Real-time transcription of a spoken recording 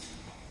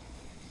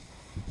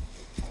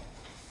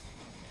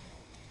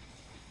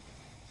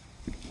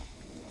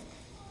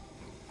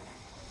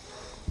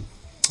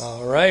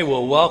All right,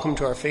 well, welcome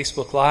to our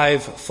Facebook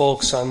Live,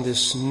 folks, on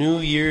this New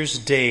Year's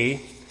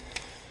Day,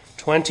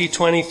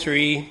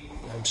 2023.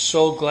 I'm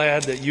so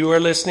glad that you are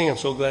listening. I'm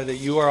so glad that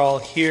you are all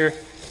here.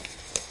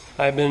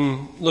 I've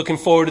been looking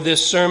forward to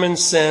this sermon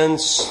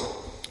since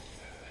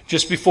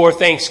just before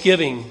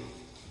Thanksgiving.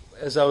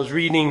 As I was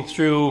reading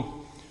through,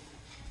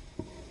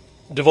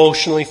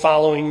 devotionally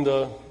following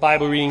the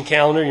Bible reading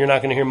calendar, you're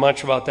not going to hear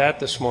much about that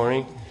this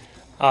morning.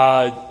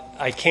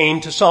 I came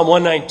to Psalm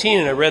 119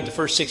 and I read the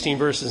first 16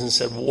 verses and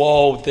said,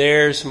 whoa,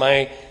 there's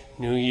my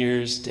New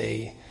Year's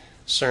Day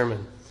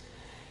sermon.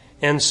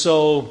 And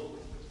so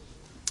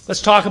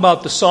let's talk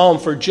about the psalm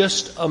for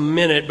just a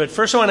minute. But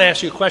first I want to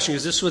ask you a question,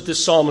 because this is what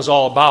this psalm is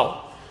all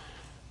about.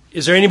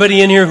 Is there anybody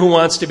in here who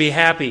wants to be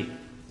happy?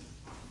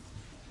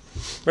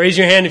 Raise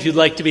your hand if you'd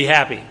like to be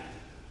happy.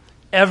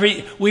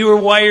 We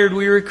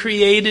were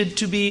created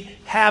to be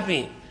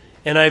happy.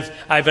 And I've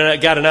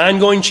got an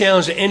ongoing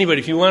challenge to anybody.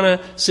 If you want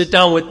to sit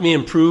down with me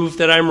and prove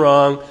that I'm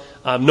wrong,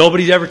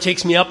 nobody ever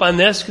takes me up on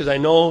this, because I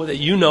know that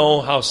you know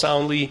how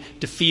soundly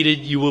defeated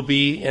you will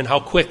be and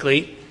how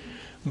quickly.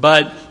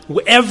 But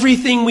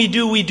everything we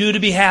do to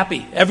be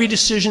happy. Every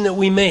decision that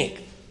we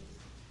make.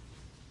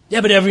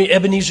 Yeah, but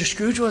Ebenezer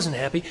Scrooge wasn't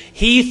happy.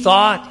 He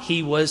thought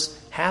he was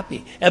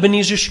happy.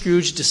 Ebenezer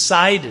Scrooge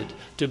decided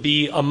to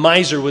be a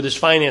miser with his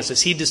finances.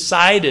 He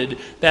decided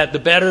that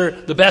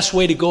the best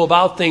way to go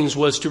about things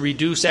was to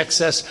reduce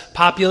excess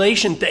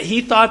population.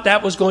 He thought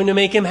that was going to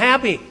make him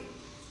happy.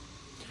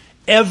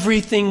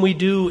 Everything we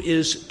do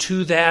is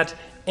to that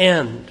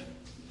end.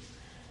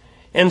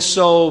 And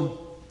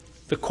so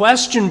the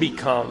question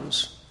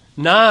becomes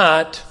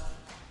not,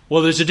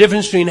 well, there's a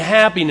difference between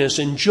happiness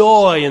and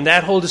joy and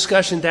that whole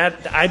discussion.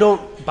 That I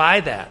don't buy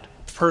that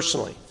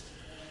personally.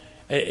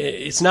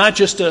 It's not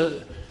just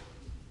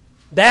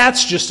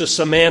that's just a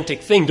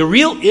semantic thing. The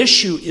real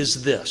issue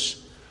is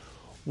this.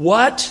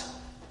 What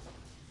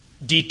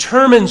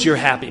determines your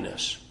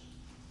happiness?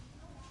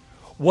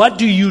 What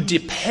do you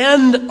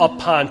depend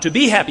upon to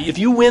be happy? If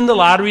you win the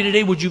lottery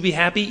today, would you be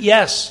happy?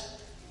 Yes,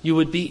 you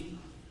would be.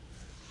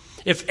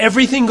 If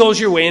everything goes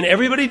your way and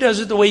everybody does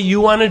it the way you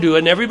want to do it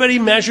and everybody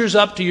measures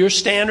up to your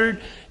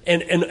standard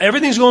and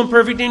everything's going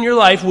perfect in your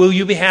life, will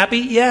you be happy?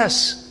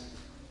 Yes.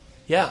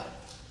 Yeah.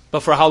 But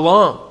for how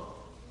long?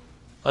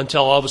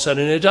 Until all of a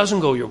sudden it doesn't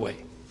go your way.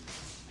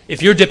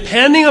 If you're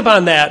depending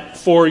upon that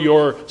for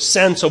your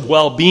sense of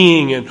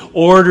well-being and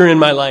order in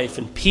my life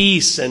and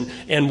peace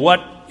and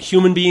what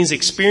human beings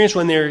experience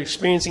when they're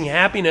experiencing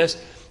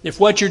happiness, if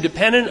what you're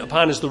dependent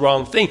upon is the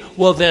wrong thing,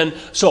 well then,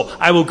 so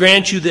I will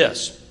grant you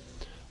this.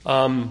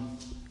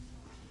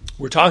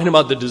 We're talking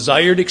about the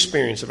desired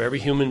experience of every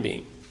human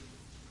being.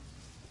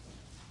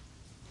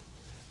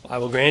 I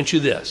will grant you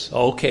this.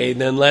 Okay,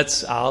 then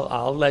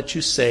I'll let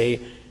you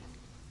say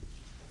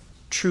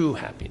true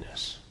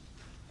happiness.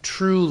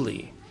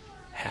 Truly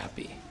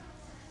happy.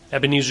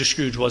 Ebenezer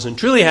Scrooge wasn't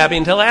truly happy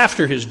until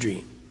after his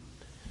dream.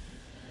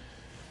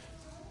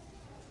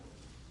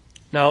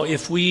 Now,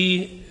 if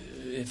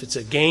it's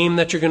a game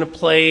that you're going to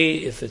play,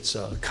 if it's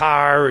a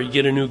car or you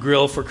get a new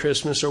grill for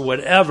Christmas or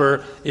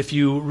whatever, if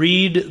you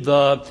read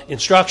the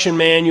instruction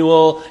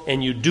manual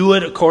and you do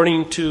it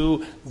according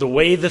to the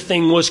way the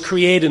thing was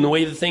created and the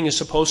way the thing is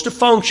supposed to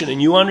function,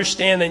 and you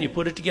understand that and you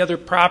put it together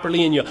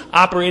properly and you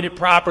operate it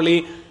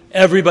properly,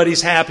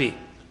 everybody's happy.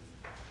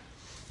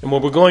 And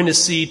what we're going to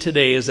see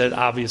today is that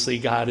obviously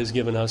God has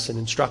given us an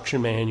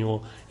instruction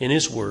manual in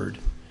His Word.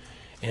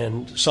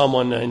 And Psalm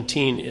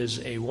 119 is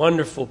a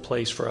wonderful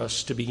place for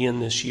us to begin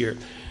this year.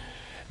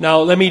 Now,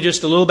 let me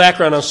just a little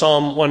background on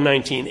Psalm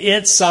 119.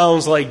 It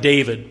sounds like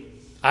David.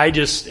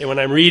 When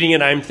I'm reading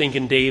it, I'm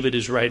thinking David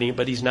is writing it,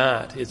 but he's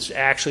not. It's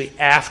actually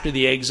after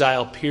the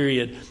exile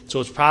period, so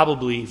it's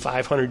probably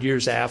 500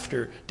 years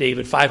after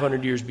David,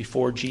 500 years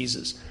before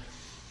Jesus,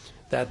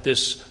 that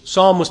this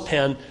psalm was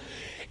penned.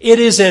 It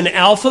is an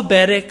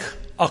alphabetic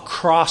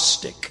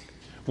acrostic,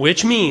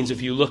 which means,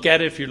 if you're looking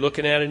at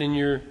it in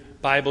your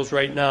Bibles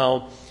right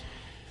now,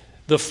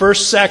 the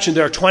first section,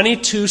 there are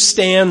 22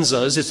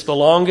 stanzas. It's the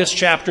longest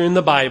chapter in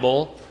the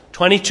Bible.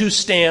 22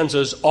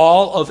 stanzas,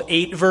 all of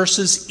 8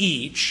 verses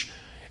each,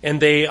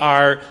 and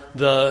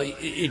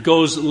it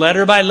goes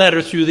letter by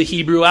letter through the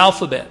Hebrew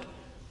alphabet.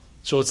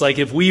 So it's like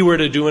if we were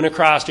to do an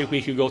acrostic,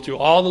 we could go through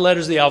all the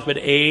letters of the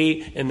alphabet,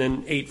 A, and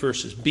then 8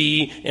 verses,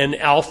 B, and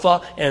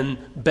Alpha, and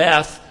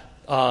Beth,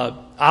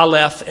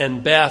 Aleph,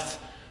 and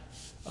Beth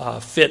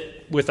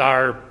fit with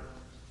our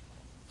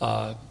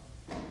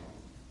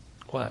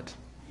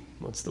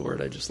what's the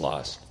word I just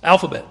lost?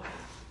 Alphabet.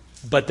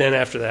 But then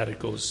after that it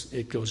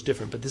goes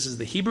different. But this is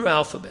the Hebrew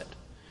alphabet.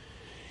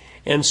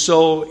 And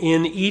so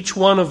in each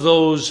one of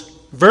those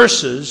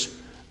verses,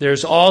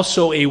 there's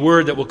also a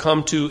word that we'll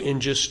come to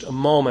in just a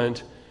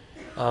moment.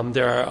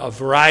 There are a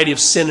variety of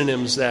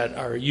synonyms that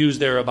are used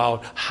there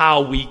about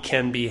how we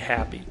can be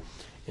happy.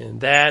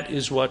 And that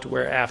is what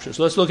we're after.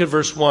 So let's look at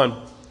verse 1.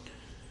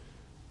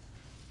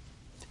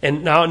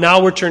 And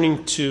now we're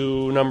turning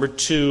to number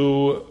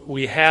 2.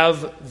 We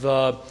have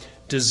the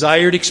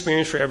desired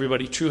experience for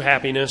everybody, true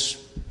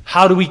happiness.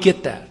 How do we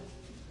get that?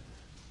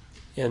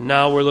 And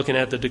now we're looking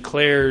at the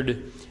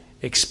declared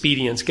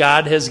expedience.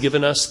 God has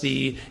given us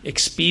the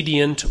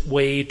expedient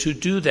way to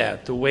do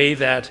that, the way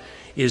that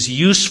is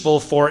useful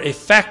for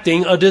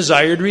effecting a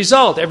desired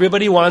result.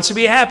 Everybody wants to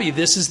be happy.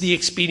 This is the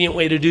expedient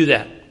way to do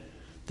that.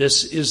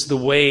 This is the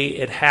way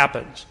it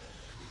happens.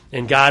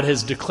 And God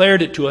has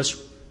declared it to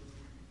us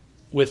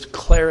with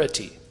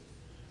clarity.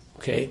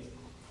 Okay?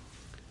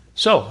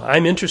 So,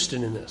 I'm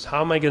interested in this.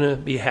 How am I going to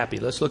be happy?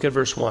 Let's look at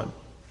verse 1.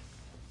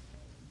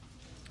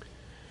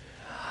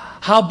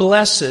 How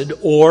blessed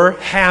or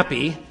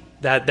happy,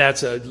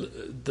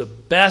 the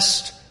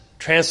best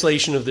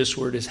translation of this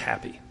word is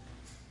happy.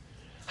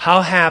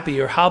 How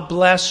happy or how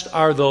blessed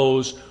are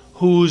those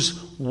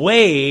whose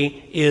way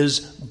is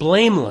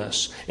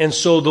blameless. And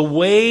so the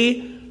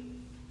way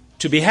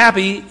to be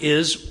happy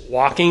is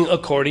walking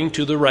according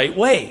to the right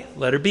way.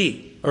 Letter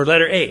B, or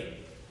letter A.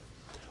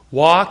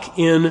 Walk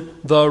in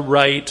the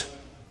right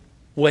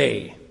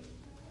way.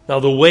 Now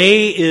the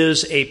way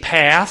is a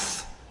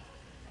path,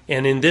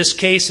 and in this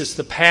case it's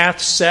the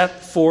path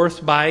set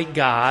forth by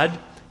God.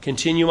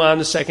 Continue on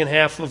the second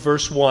half of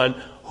verse 1.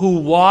 Who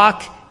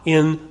walk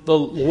in the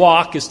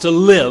walk is to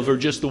live, or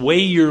just the way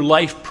your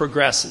life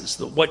progresses,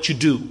 what you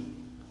do.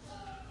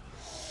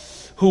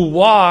 Who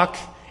walk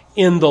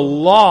in the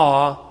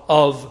law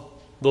of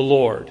the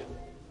Lord.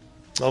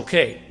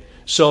 Okay,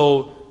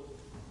 so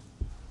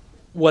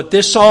what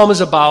this psalm is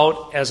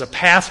about as a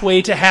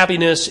pathway to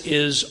happiness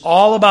is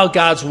all about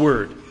God's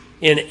Word.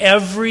 In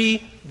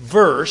every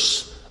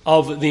verse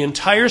of the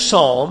entire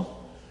psalm,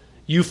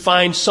 you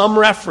find some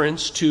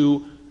reference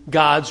to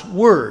God's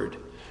Word.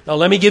 Now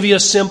let me give you a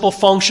simple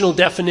functional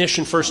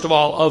definition, first of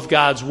all, of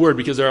God's Word,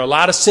 because there are a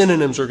lot of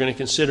synonyms we're going to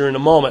consider in a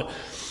moment.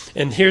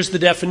 And here's the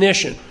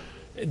definition.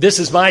 This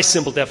is my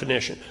simple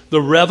definition.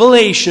 The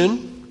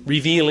revelation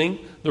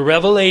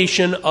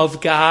of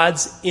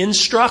God's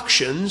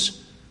instructions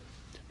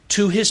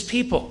to His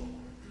people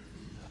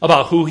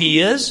about who He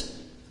is,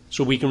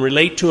 so we can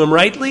relate to Him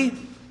rightly,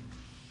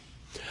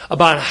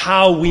 about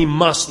how we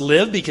must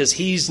live, because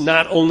He's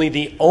not only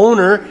the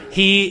owner,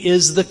 He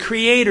is the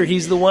creator.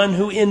 He's the one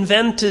who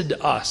invented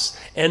us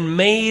and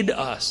made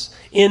us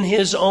in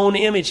His own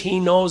image. He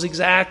knows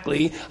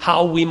exactly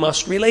how we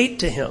must relate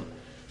to Him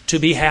to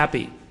be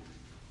happy.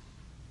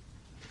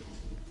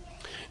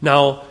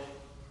 Now,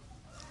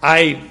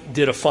 I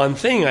did a fun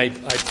thing. I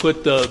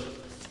put the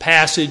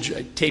passage,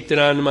 I taped it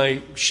onto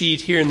my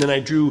sheet here, and then I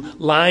drew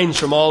lines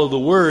from all of the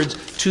words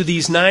to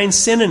these 9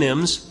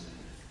 synonyms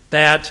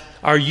that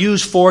are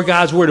used for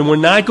God's Word. And we're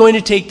not going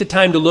to take the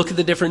time to look at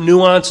the different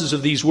nuances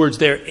of these words.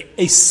 They're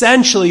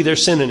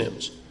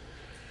synonyms.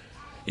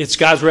 It's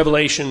God's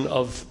revelation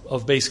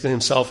of basically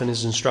Himself and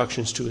His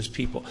instructions to His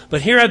people.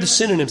 But here are the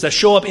synonyms that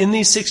show up in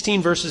these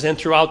 16 verses and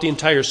throughout the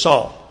entire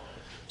psalm.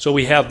 So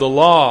we have the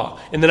law,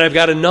 and then I've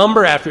got a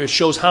number after it.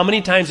 Shows how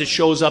many times it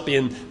shows up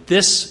in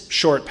this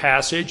short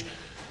passage.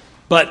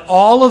 But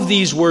all of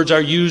these words are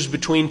used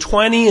between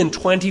 20 and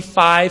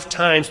 25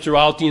 times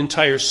throughout the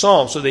entire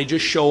psalm. So they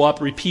just show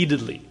up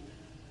repeatedly.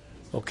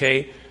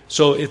 Okay?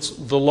 So it's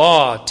the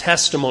law,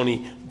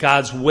 testimony,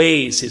 God's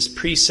ways, His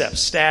precepts,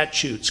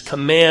 statutes,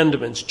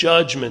 commandments,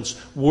 judgments,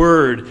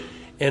 word,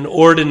 and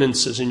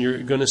ordinances. And you're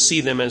going to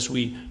see them as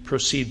we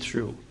proceed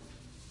through.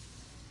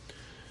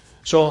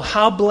 So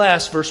how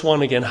blessed, verse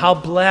 1 again, how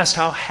blessed,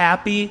 how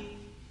happy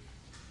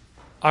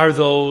are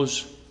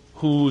those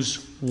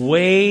whose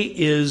way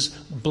is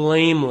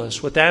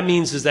blameless. What that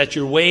means is that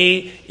your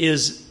way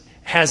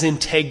has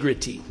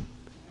integrity.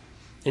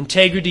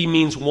 Integrity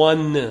means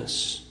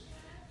oneness.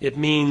 It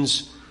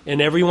means,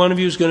 and every one of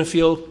you is going to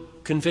feel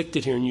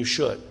convicted here, and you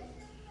should,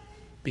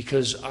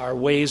 because our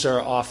ways are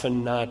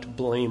often not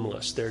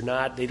blameless. They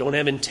don't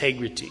have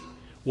integrity.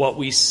 What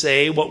we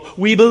say, what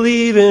we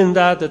believe in,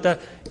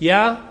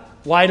 yeah,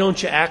 why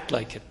don't you act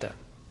like it then?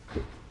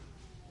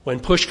 When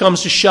push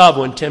comes to shove,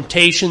 when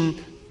temptation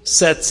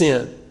sets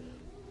in,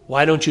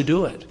 why don't you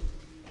do it?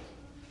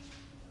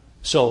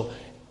 So,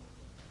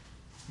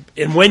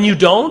 and when you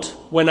don't,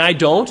 when I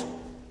don't,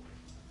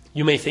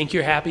 you may think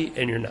you're happy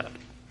and you're not.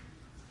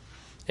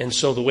 And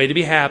so the way to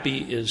be happy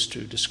is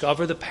to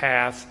discover the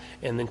path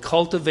and then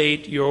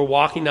cultivate your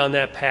walking down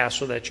that path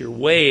so that your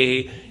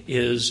way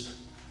is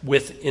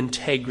with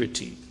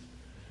integrity.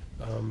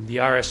 The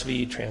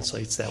RSV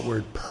translates that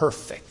word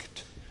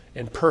perfect.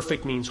 And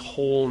perfect means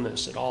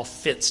wholeness. It all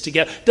fits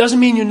together. Doesn't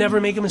mean you never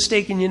make a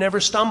mistake and you never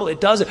stumble.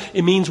 It doesn't.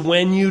 It means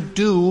when you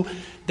do,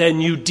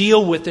 then you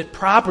deal with it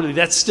properly.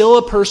 That's still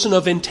a person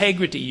of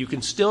integrity. You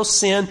can still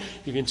sin.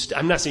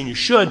 I'm not saying you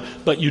should,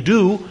 but you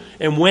do.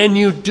 And when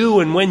you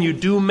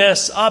do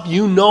mess up,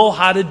 you know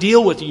how to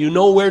deal with it. You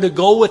know where to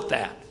go with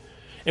that.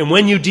 And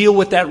when you deal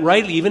with that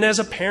rightly, even as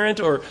a parent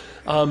or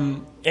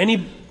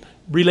any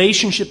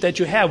relationship that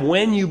you have,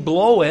 when you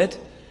blow it,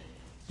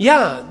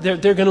 yeah, they're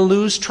going to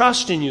lose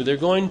trust in you. They're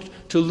going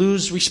to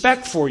lose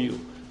respect for you.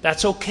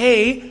 That's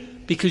okay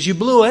because you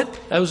blew it.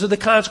 Those are the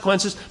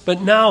consequences.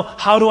 But now,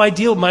 how do I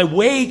deal? My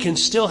way can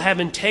still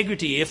have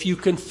integrity. If you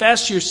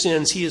confess your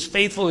sins, He is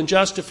faithful and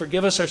just to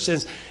forgive us our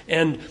sins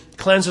and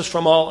cleanse us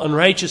from all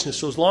unrighteousness.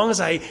 So as long as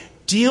I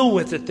deal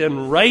with it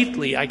then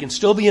rightly, I can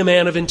still be a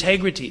man of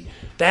integrity.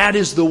 That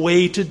is the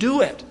way to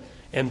do it.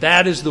 And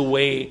that is the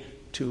way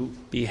to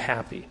be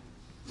happy.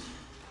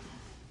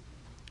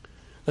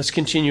 Let's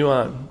continue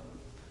on.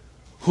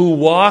 Who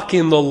walk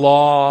in the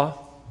law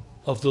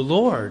of the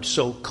Lord.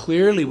 So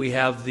clearly we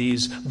have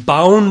these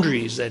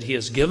boundaries that he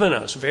has given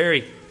us,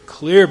 very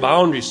clear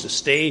boundaries to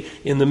stay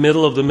in the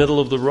middle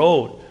of the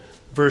road.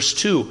 Verse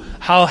 2,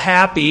 how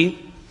happy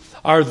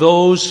are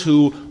those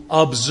who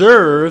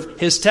observe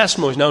his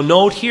testimonies. Now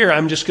note here,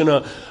 I'm just going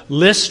to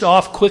list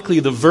off quickly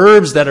the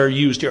verbs that are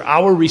used here.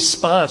 Our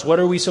response, what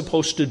are we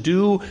supposed to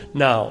do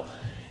now?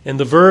 And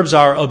the verbs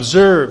are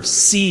observe,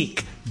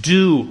 seek,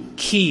 do,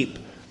 keep,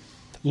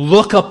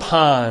 look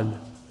upon,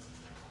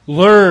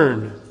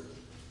 learn,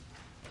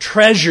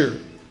 treasure,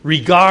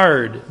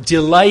 regard,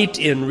 delight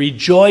in,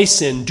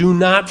 rejoice in, do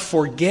not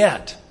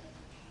forget.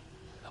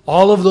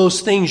 All of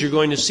those things you're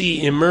going to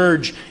see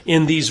emerge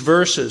in these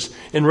verses.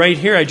 And right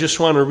here, I just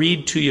want to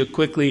read to you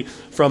quickly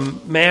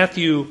from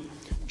Matthew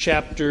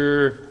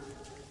chapter,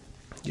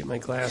 get my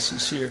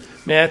glasses here,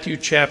 Matthew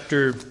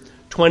chapter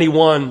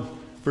 21,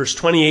 verse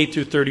 28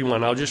 through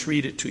 31. I'll just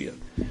read it to you.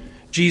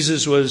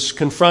 Jesus was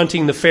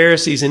confronting the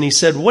Pharisees, and he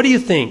said, what do you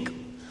think?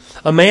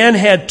 A man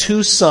had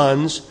 2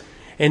 sons,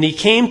 and he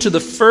came to the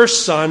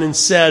first son and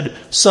said,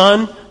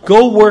 son,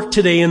 go work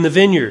today in the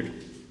vineyard.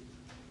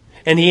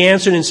 And he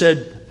answered and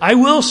said, I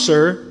will,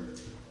 sir.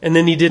 And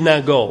then he did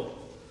not go.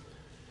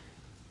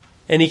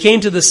 And he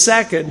came to the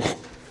second,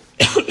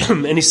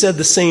 and he said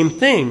the same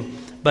thing.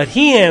 But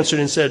he answered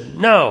and said,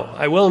 no,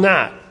 I will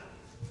not.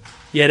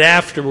 Yet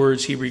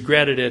afterwards he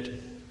regretted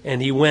it, and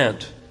he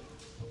went.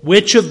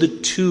 Which of the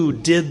 2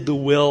 did the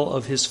will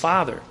of his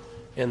father?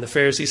 And the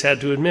Pharisees had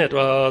to admit,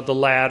 the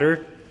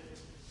latter.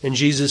 And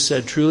Jesus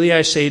said, truly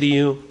I say to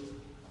you,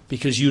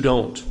 because you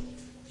don't.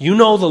 You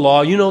know the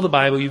law, you know the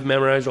Bible, you've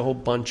memorized a whole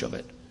bunch of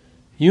it.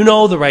 You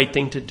know the right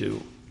thing to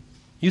do.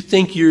 You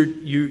think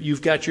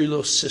you've got your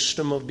little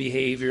system of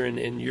behavior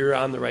and you're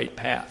on the right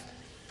path.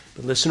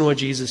 But listen to what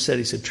Jesus said.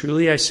 He said,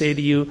 truly I say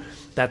to you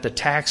that the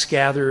tax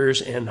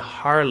gatherers and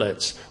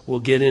harlots will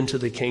get into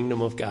the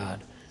kingdom of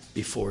God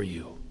before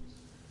you.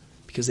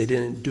 Because they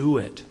didn't do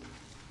it.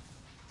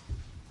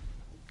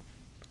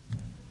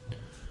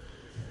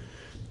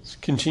 Let's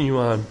continue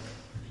on.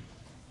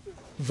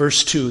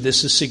 Verse 2,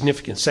 this is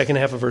significant. Second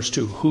half of verse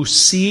 2. Who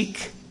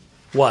seek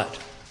what?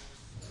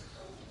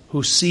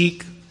 Who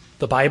seek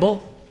the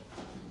Bible?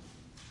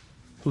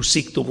 Who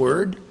seek the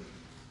Word?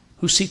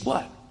 Who seek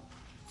what?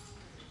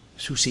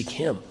 Who seek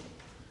Him.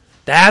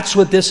 That's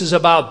what this is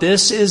about.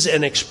 This is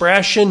an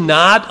expression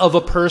not of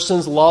a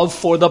person's love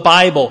for the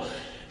Bible.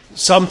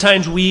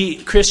 Sometimes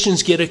we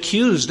Christians get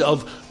accused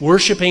of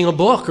worshiping a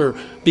book, or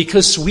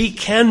because we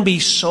can be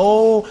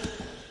so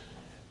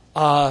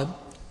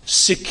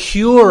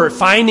secure,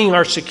 finding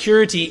our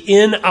security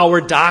in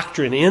our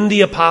doctrine, in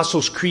the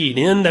Apostles' Creed,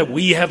 in that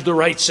we have the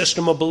right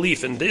system of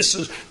belief, and this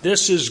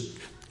is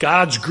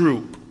God's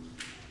group.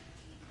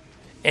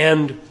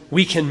 And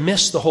we can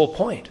miss the whole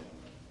point.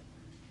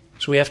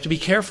 So we have to be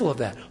careful of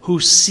that.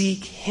 Who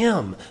seek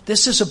Him.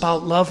 This is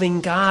about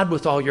loving God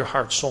with all your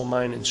heart, soul,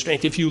 mind, and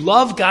strength. If you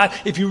love God,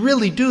 if you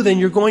really do, then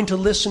you're going to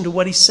listen to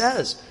what He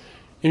says.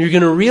 And you're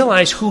going to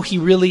realize who He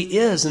really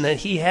is, and that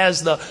He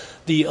has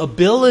the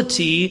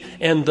ability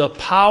and the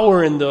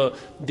power and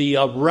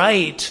the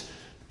right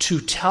to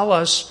tell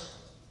us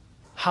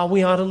how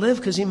we ought to live,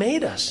 because He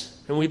made us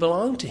and we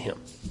belong to Him.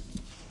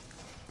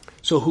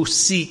 So who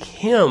seek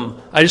Him.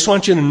 I just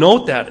want you to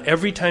note that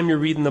every time you're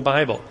reading the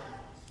Bible.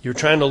 You're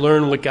trying to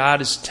learn what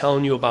God is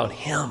telling you about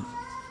Him.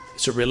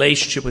 It's a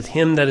relationship with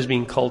Him that is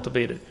being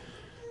cultivated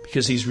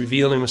because He's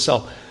revealing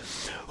Himself.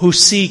 Who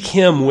seek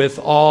Him with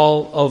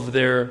all of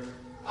their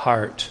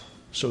heart.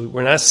 So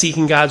we're not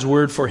seeking God's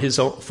Word for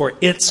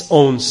its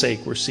own sake.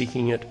 We're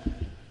seeking it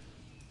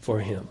for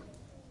Him.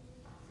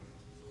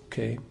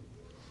 Okay.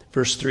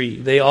 Verse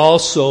 3. They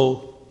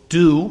also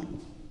do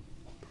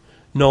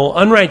no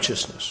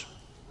unrighteousness.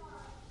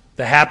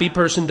 The happy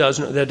person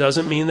doesn't. That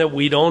doesn't mean that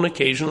we don't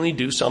occasionally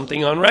do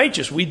something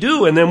unrighteous. We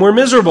do, and then we're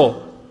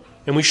miserable.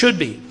 And we should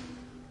be.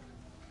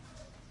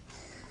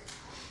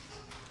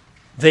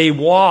 They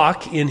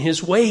walk in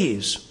His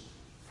ways.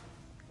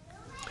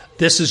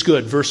 This is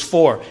good. Verse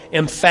 4.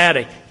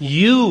 Emphatic.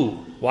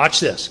 You,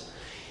 watch this.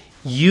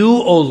 You,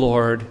 O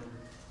Lord,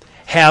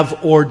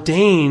 have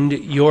ordained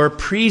your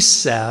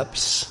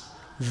precepts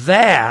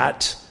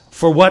that,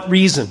 for what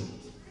reason?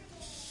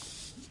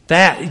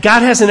 That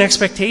God has an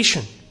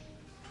expectation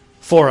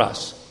for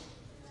us.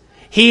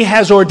 He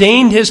has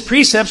ordained His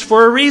precepts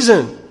for a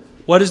reason.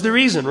 What is the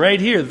reason? Right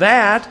here.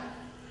 That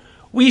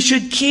we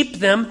should keep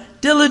them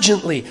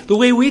diligently. The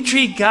way we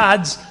treat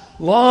God's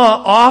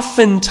law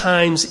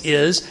oftentimes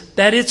is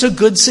that it's a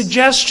good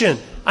suggestion.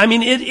 I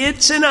mean,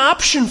 it's an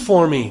option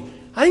for me.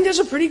 I think that's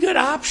a pretty good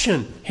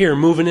option here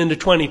moving into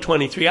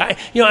 2023.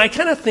 I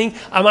kind of think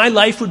my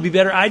life would be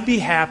better. I'd be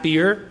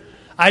happier.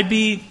 I'd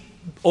be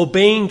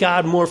obeying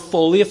God more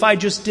fully if I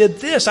just did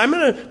this. I'm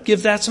going to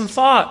give that some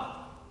thought.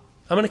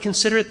 I'm going to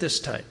consider it this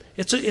time.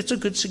 It's a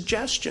good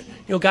suggestion.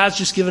 God's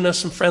just given us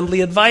some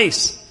friendly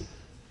advice.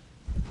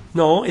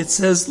 No, it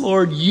says,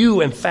 Lord,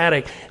 you,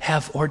 emphatic,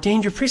 have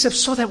ordained your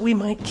precepts so that we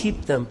might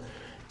keep them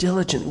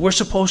diligently. We're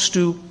supposed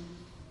to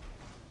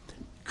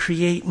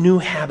create new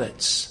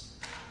habits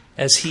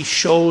as he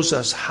shows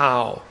us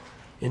how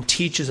and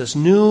teaches us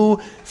new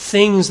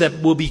things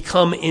that will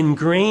become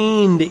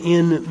ingrained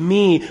in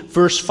me.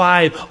 Verse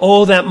 5,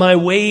 oh, that my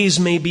ways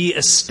may be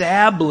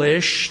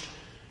established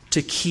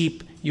to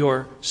keep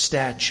your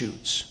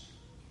statutes.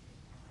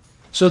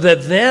 So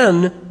that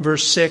then,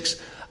 verse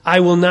 6, I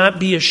will not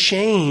be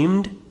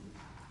ashamed.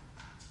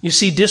 You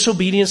see,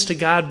 disobedience to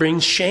God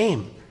brings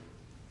shame.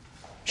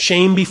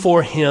 Shame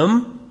before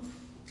him.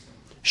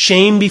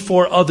 Shame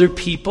before other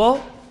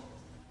people.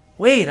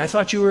 Wait, I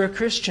thought you were a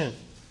Christian.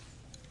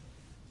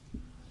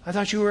 I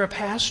thought you were a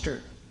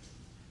pastor.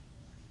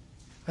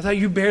 I thought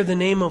you bear the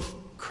name of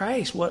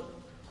Christ.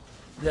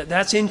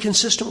 That's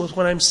inconsistent with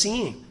what I'm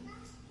seeing.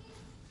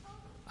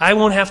 I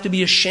won't have to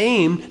be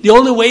ashamed. The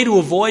only way to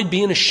avoid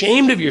being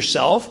ashamed of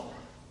yourself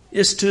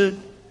is to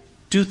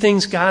do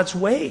things God's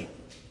way.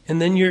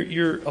 And then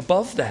you're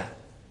above that.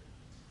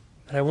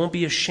 And I won't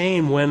be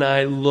ashamed when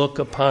I look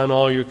upon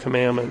all your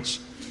commandments.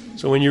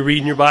 So when you're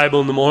reading your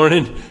Bible in the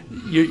morning,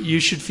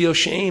 you should feel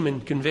shame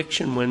and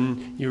conviction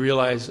when you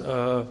realize,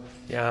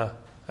 yeah,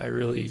 I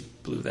really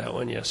blew that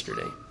one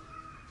yesterday.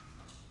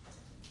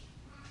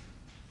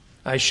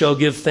 I shall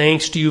give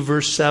thanks to you,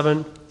 verse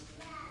 7,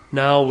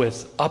 now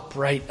with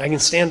I can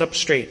stand up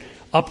straight,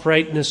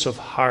 uprightness of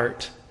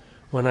heart,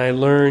 when I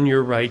learn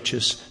your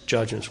righteous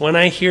judgments. When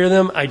I hear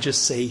them, I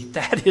just say,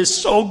 that is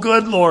so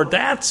good, Lord.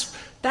 That's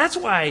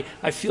why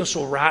I feel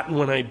so rotten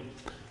when I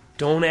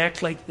don't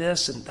act like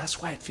this, and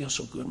that's why it feels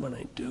so good when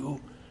I do.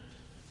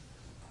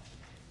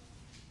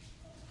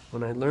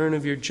 When I learn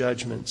of your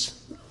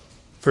judgments.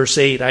 Verse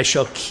 8, I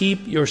shall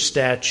keep your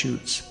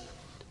statutes.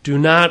 Do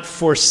not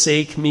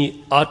forsake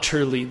me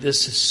utterly.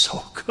 This is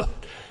so good.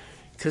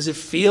 Because it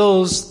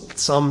feels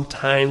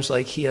sometimes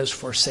like he has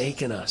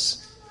forsaken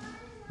us,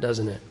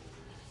 doesn't it?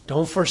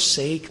 Don't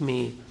forsake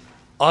me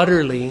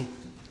utterly,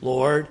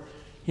 Lord.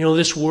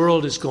 This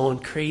world is going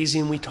crazy,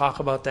 and we talk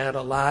about that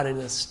a lot, and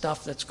the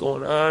stuff that's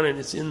going on, and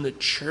it's in the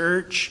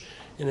church,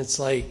 and it's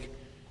like,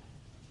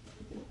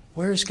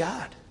 where's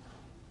God?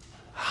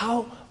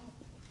 How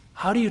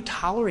do you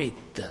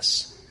tolerate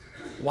this?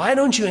 Why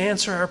don't you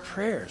answer our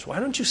prayers? Why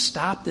don't you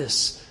stop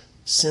this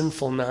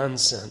sinful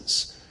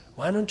nonsense?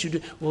 Why don't you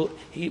do... Well,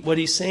 what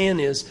he's saying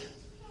is,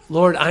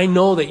 Lord, I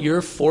know that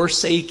you're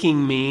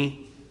forsaking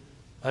me.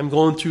 I'm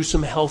going through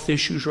some health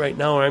issues right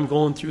now, or I'm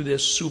going through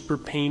this super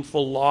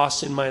painful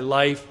loss in my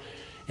life,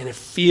 and it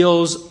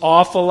feels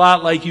awful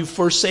lot like you've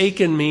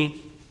forsaken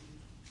me.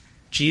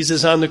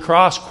 Jesus on the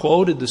cross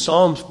quoted the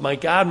Psalms, my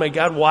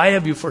God, why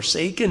have you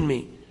forsaken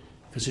me?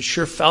 Because it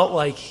sure felt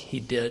like he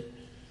did.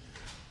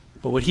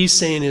 But what he's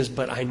saying is,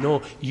 but I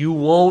know you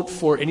won't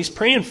and he's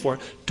praying for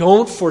it,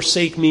 don't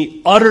forsake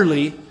me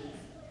utterly.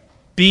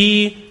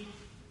 Be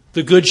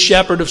the good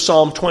shepherd of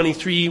Psalm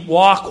 23.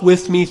 Walk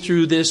with me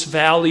through this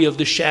valley of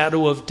the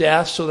shadow of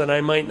death so that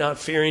I might not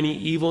fear any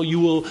evil.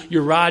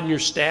 Your rod and your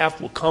staff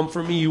will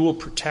comfort me. You will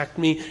protect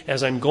me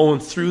as I'm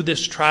going through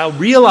this trial.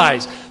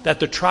 Realize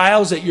that the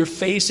trials that you're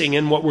facing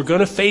and what we're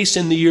going to face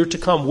in the year to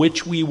come,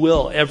 which we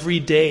will every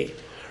day,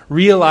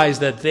 realize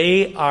that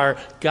they are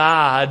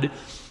God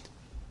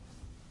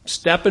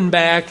stepping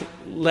back,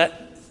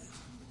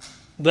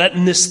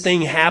 letting this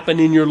thing happen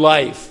in your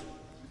life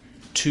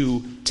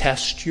to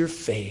test your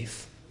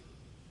faith,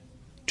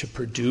 to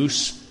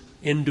produce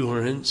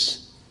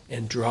endurance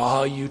and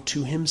draw you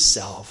to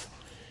himself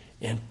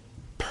and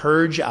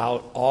purge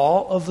out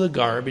all of the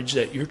garbage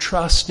that you're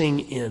trusting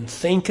in,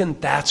 thinking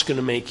that's going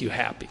to make you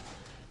happy.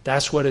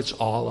 That's what it's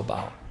all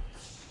about.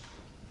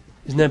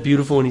 Isn't that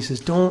beautiful when he says,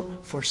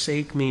 don't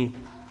forsake me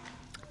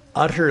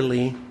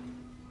utterly.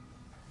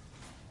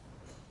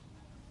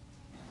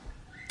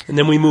 And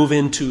then we move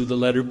into the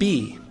letter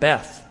B,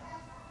 Beth.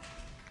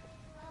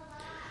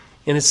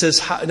 And it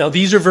says, now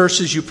these are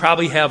verses you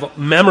probably have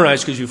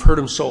memorized because you've heard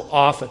them so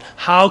often.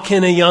 How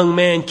can a young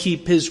man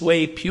keep his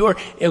way pure?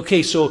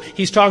 Okay, so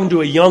he's talking to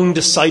a young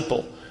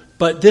disciple.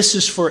 But this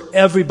is for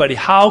everybody.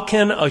 How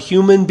can a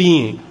human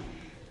being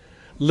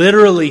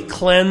literally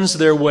cleanse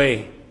their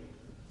way?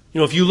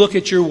 If you look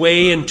at your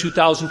way in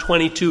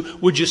 2022,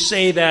 would you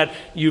say that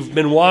you've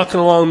been walking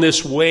along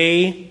this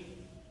way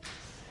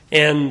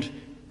and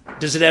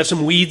does it have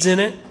some weeds in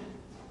it?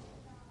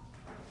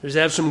 Does it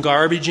have some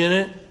garbage in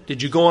it?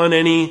 Did you go on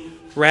any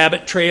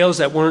rabbit trails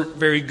that weren't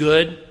very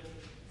good?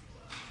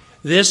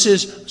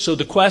 So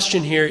the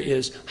question here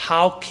is,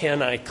 how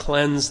can I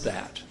cleanse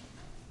that?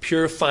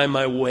 Purify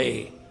my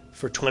way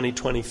for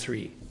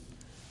 2023.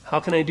 How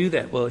can I do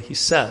that? Well, he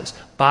says,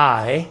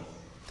 by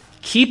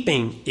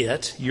keeping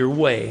it, your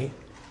way,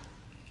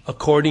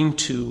 according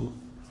to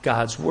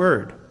God's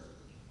word.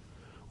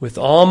 With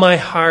all my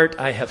heart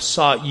I have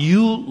sought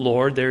you,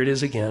 Lord. There it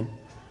is again.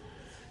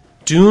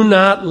 Do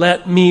not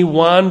let me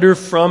wander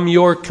from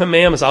your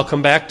commandments. I'll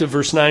come back to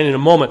verse 9 in a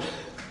moment.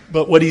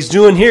 But what he's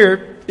doing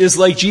here, is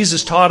like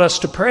Jesus taught us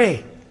to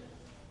pray.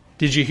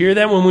 Did you hear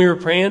that when we were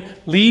praying?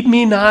 Lead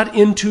me not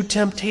into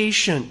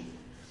temptation.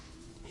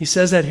 He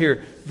says that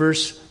here,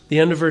 the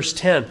end of verse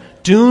 10.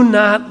 Do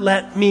not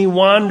let me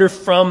wander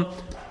from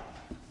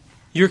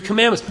your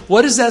commandments.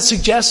 What is that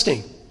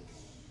suggesting?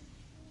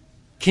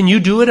 Can you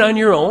do it on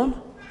your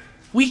own?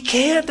 We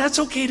can't. That's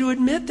okay to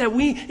admit that.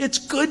 It's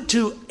good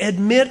to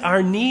admit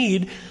our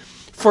need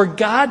for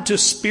God to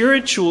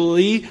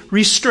spiritually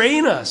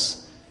restrain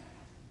us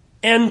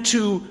and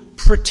to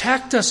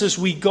protect us as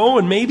we go,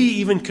 and maybe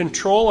even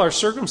control our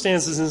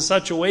circumstances in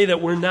such a way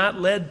that we're not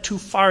led too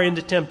far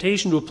into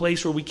temptation to a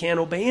place where we can't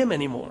obey Him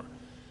anymore.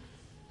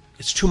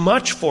 It's too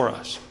much for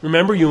us.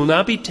 Remember, you will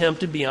not be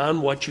tempted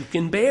beyond what you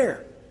can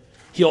bear.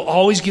 He'll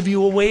always give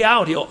you a way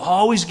out. He'll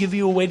always give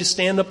you a way to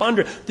stand up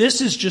under.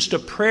 This is just a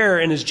prayer,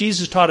 and as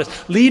Jesus taught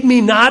us, lead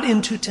me not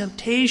into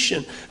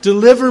temptation.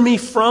 Deliver me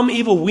from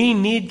evil. We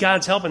need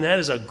God's help, and that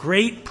is a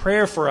great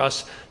prayer for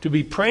us to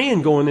be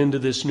praying going into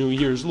this new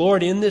year.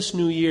 Lord, in this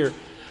new year,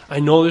 I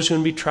know there's going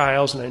to be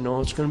trials, and I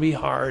know it's going to be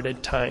hard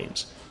at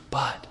times,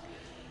 but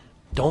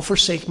don't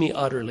forsake me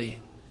utterly.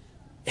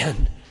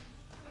 And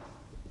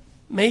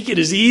make it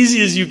as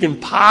easy as you can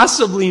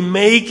possibly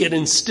make it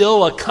and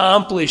still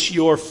accomplish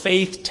your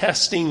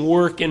faith-testing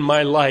work in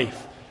my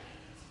life.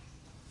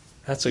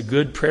 That's a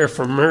good prayer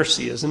for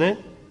mercy, isn't it?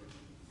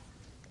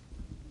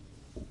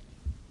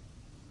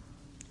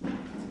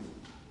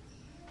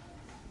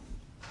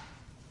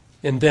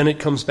 And then it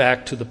comes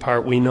back to the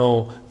part we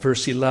know,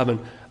 verse 11.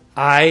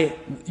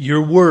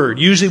 Your word.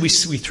 Usually we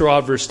throw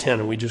out verse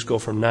 10 and we just go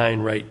from 9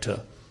 right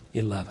to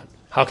 11.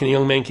 How can a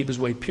young man keep his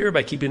way pure?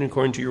 By keeping it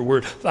according to your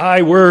word.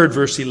 Thy word,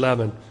 verse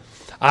 11.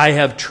 I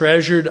have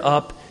treasured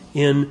up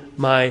in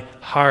my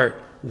heart.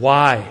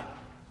 Why?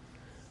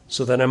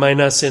 So that I might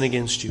not sin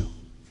against you.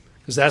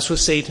 Because that's what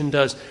Satan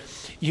does.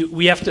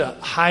 We have to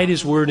hide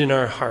his word in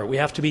our heart. We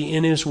have to be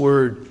in his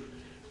word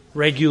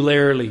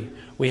regularly.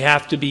 We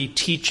have to be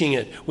teaching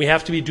it. We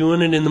have to be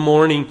doing it in the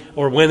morning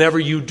or whenever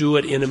you do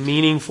it in a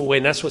meaningful way.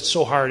 And that's what's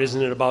so hard,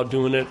 isn't it, about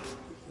doing it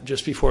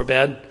just before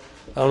bed?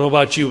 I don't know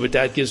about you, but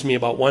that gives me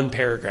about one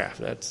paragraph.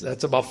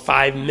 That's about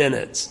 5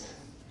 minutes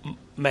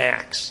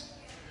max.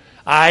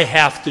 I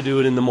have to do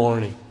it in the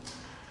morning.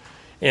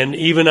 And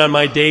even on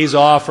my days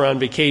off or on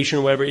vacation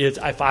or whatever,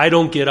 if I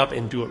don't get up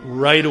and do it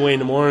right away in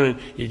the morning,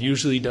 it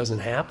usually doesn't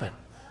happen.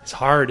 It's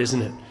hard,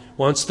 isn't it?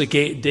 Once the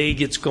day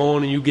gets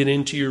going and you get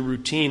into your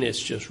routine,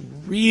 it's just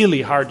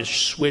really hard to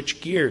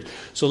switch gears.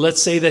 So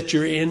let's say that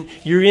you're in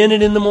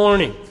it in the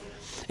morning.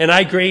 And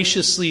I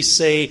graciously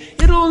say,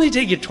 it'll only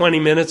take you 20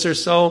 minutes or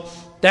so.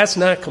 That's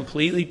not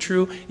completely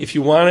true. If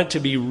you want it to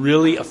be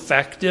really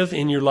effective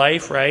in your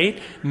life,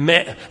 right?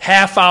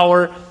 Half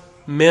hour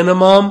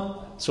minimum.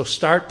 So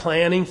start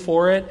planning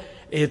for it.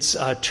 It's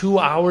 2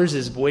 hours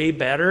is way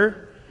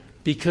better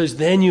because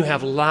then you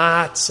have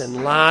lots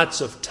and lots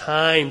of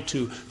time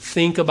to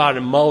think about it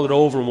and mull it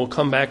over, and we'll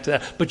come back to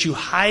that. But you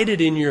hide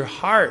it in your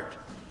heart.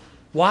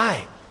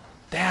 Why?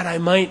 That I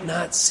might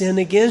not sin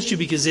against you,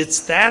 because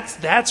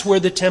that's where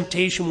the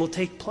temptation will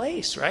take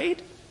place, right?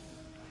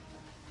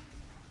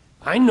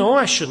 I know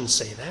I shouldn't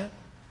say that.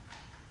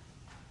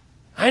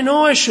 I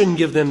know I shouldn't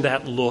give them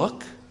that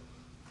look.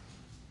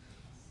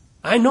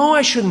 I know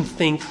I shouldn't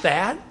think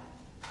that.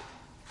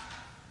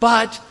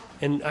 But,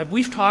 and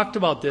we've talked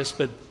about this,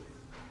 but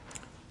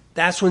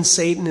that's when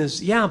Satan is,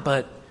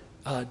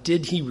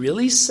 did he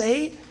really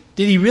say?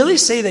 Did he really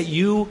say that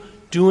you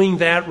doing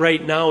that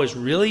right now is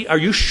really, are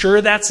you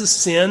sure that's a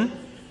sin?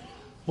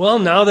 Well,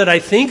 now that I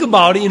think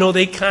about it,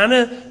 they kind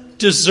of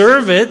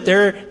deserve it.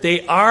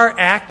 They are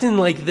acting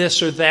like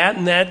this or that,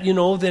 and that,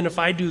 then if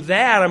I do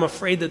that, I'm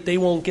afraid that they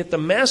won't get the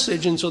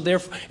message, and so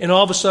therefore, and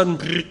all of a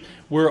sudden,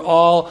 we're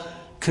all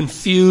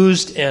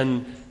confused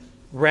and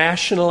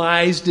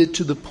rationalized it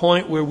to the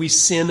point where we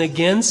sin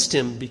against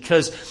him.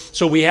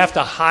 So we have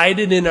to hide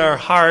it in our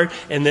heart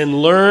and then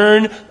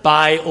learn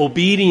by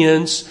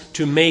obedience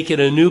to make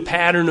it a new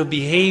pattern of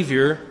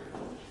behavior.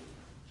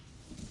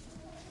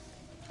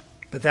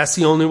 But that's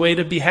the only way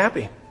to be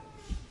happy.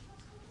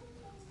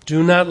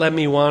 Do not let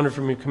me wander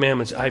from your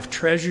commandments. I've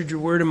treasured your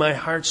word in my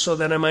heart so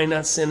that I might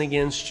not sin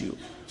against you.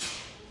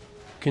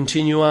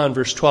 Continue on,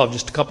 verse 12,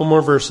 just a couple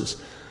more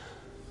verses.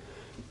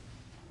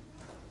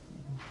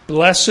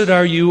 Blessed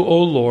are you,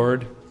 O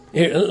Lord.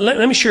 Here,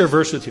 let me share a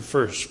verse with you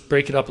first.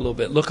 Break it up a little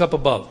bit. Look up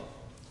above.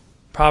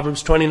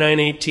 Proverbs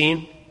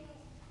 29:18.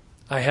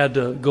 I had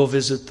to go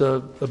visit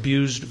the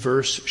abused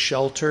verse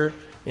shelter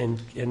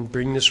and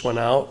bring this one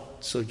out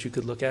so that you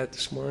could look at it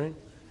this morning.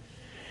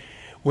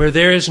 Where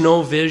there is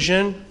no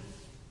vision,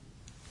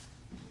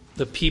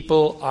 the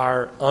people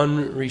are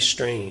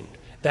unrestrained.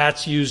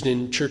 That's used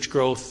in church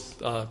growth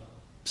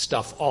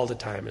stuff all the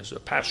time. As a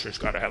pastor's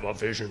got to have a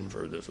vision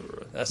for this.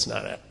 That's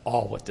not at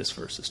all what this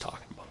verse is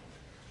talking about.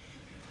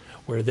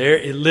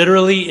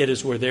 It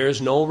is where there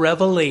is no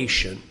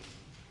revelation,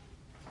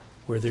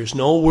 where there's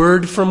no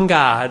word from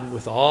God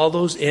with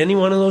any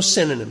one of those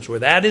synonyms, where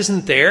that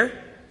isn't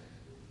there,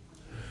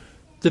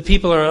 the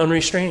people are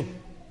unrestrained.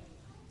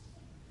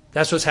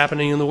 That's what's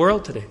happening in the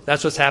world today.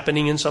 That's what's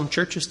happening in some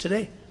churches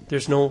today.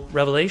 There's no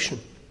revelation.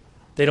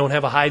 They don't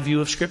have a high view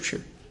of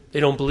Scripture. They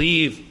don't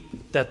believe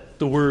that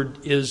the Word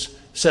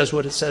says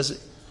what it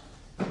says.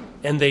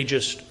 And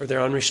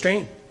they're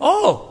unrestrained.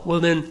 Oh, well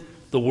then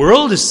the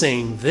world is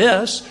saying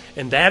this,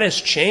 and that has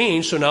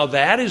changed, so now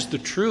that is the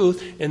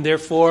truth, and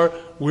therefore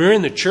we're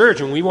in the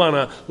church and we want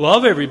to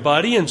love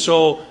everybody, and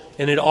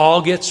it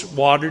all gets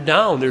watered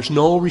down. There's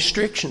no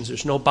restrictions,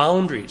 there's no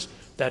boundaries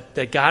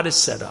that God has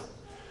set up.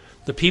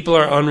 The people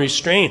are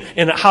unrestrained.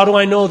 And how do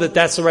I know that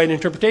that's the right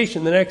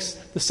interpretation?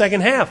 The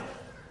second half.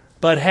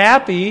 But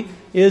happy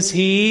is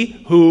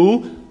he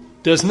who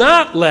does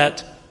not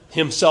let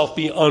himself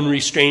be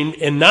unrestrained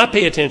and not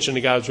pay attention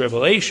to God's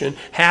revelation.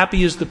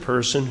 Happy is the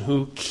person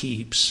who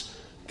keeps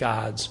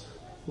God's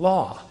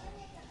law.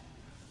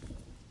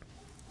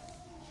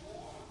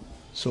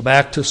 So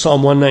back to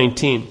Psalm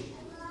 119.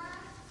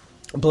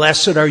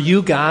 Blessed are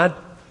you, God.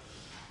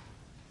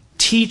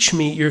 Teach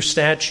me your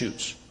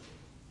statutes.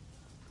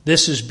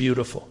 This is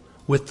beautiful.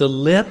 With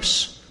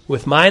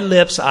my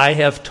lips, I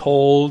have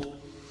told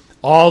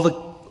all the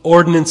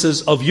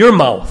ordinances of your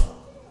mouth.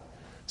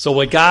 So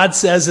what God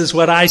says is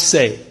what I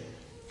say.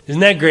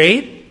 Isn't that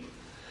great?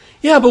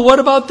 Yeah, but what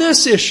about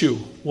this issue?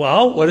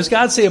 Well, what does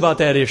God say about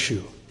that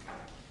issue?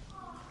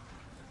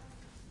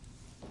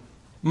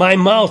 My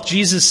mouth,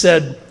 Jesus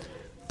said,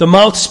 the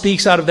mouth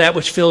speaks out of that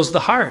which fills the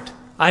heart.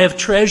 I have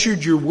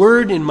treasured your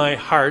word in my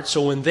heart,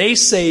 so when they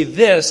say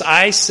this,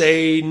 I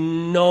say,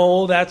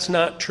 no, that's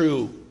not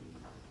true.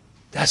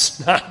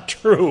 That's not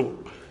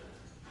true.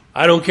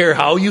 I don't care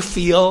how you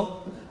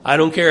feel. I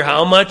don't care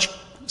how much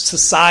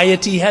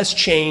society has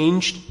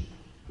changed.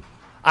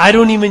 I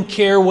don't even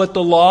care what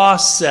the law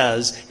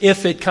says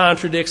if it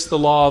contradicts the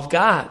law of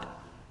God.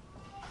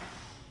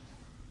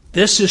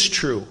 This is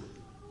true,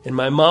 and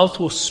my mouth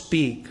will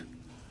speak,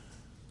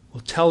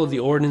 will tell of the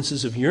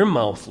ordinances of your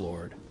mouth,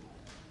 Lord.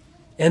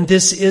 And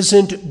this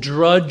isn't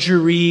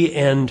drudgery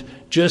and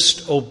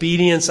just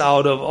obedience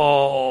out of,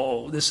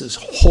 oh, this is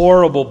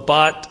horrible,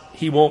 but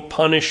he won't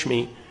punish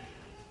me.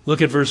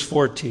 Look at verse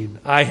 14.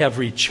 I have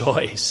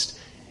rejoiced.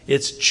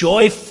 It's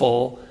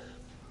joyful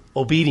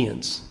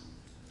obedience.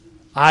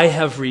 I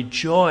have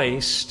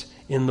rejoiced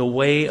in the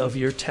way of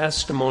your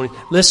testimony.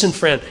 Listen,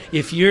 friend,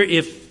 if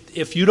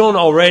you don't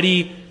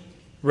already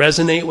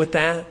resonate with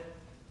that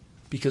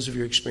because of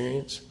your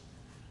experience,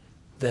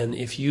 then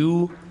if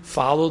you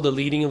follow the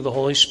leading of the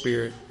Holy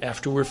Spirit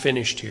after we're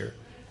finished here,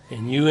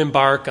 and you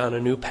embark on a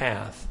new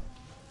path,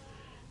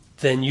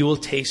 then you will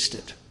taste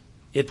it.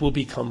 It will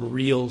become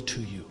real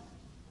to you.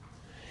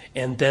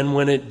 And then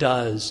when it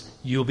does,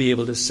 you'll be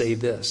able to say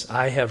this: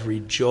 I have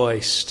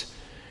rejoiced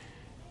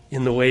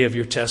in the way of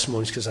your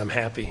testimonies because I'm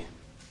happy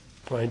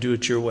when I do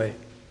it your way.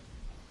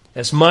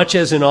 As much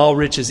as in all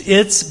riches,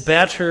 it's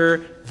better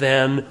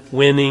than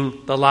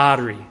winning the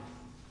lottery.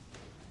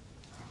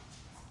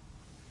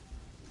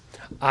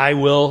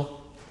 A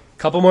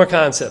couple more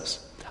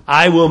concepts.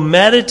 I will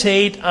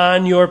meditate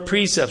on your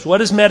precepts. What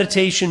does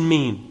meditation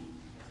mean?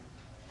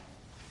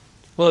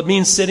 Well, it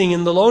means sitting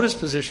in the lotus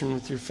position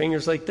with your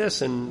fingers like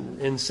this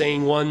and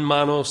saying one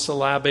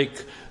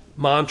monosyllabic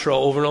mantra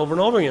over and over and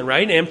over again,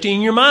 right?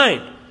 Emptying your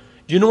mind.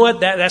 Do you know what?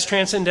 That's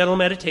transcendental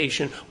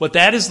meditation. What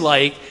that is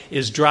like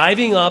is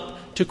driving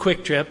up to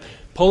Quick Trip,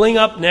 pulling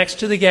up next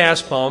to the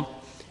gas pump,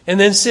 and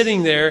then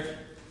sitting there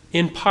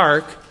in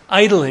park,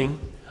 idling,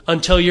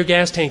 until your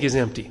gas tank is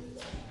empty.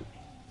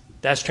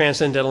 That's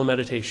transcendental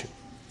meditation.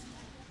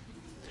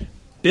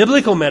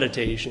 Biblical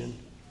meditation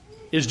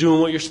is doing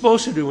what you're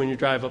supposed to do when you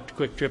drive up to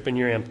Quick Trip and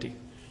you're empty.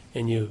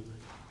 And you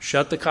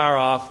shut the car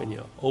off and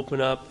you open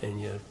up and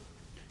you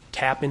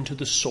tap into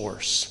the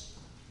source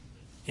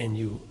and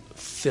you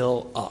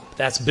fill up.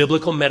 That's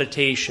biblical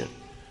meditation.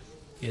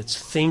 It's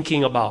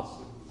thinking about,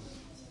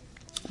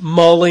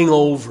 mulling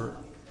over,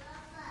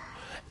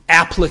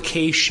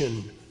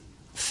 application,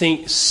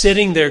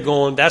 sitting there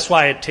going, that's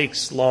why it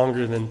takes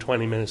longer than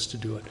 20 minutes to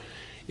do it.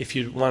 If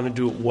you want to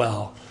do it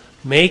well,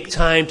 make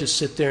time to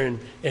sit there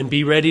and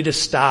be ready to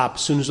stop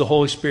as soon as the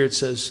Holy Spirit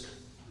says,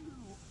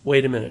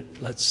 wait a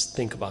minute, let's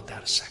think about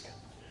that a second.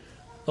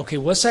 Okay,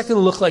 what's that going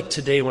to look like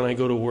today when I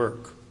go to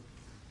work?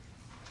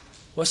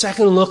 What's that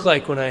going to look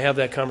like when I have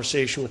that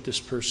conversation with this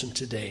person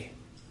today?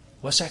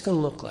 What's that going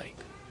to look like?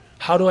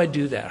 How do I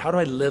do that? How do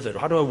I live it?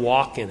 How do I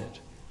walk in it?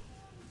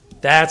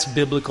 That's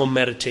biblical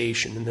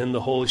meditation. And then the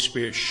Holy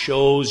Spirit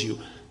shows you.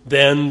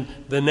 Then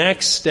the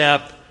next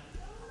step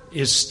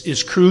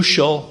is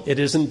crucial.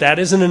 That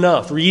isn't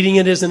enough. Reading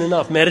it isn't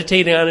enough.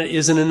 Meditating on it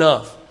isn't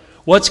enough.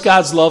 What's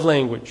God's love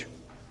language?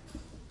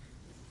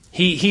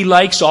 He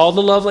likes all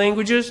the love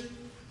languages.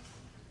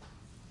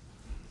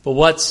 But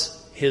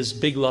what's his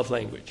big love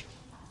language?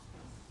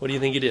 What do you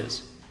think it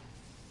is?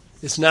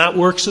 It's not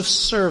works of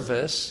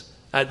service.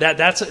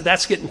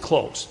 That's getting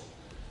close.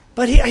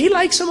 But he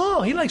likes them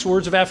all. He likes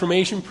words of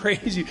affirmation,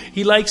 praise you.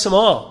 He likes them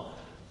all.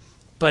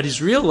 But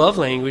his real love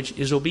language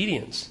is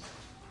obedience.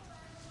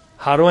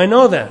 How do I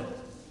know that?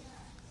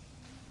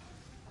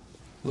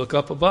 Look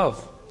up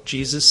above.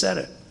 Jesus said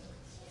it.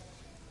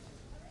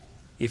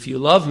 If you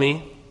love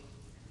me,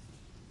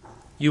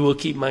 you will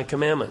keep my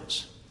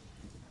commandments.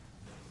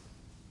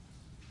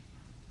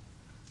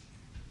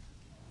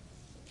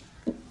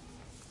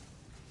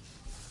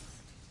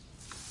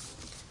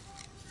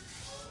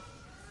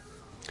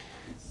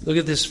 Look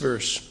at this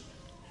verse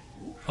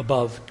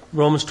above,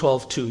 Romans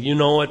 12:2. You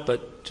know it,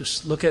 but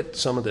just look at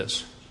some of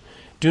this.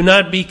 Do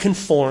not be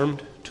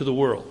conformed to the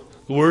world.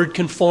 The word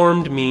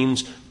conformed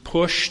means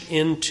pushed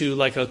into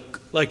like a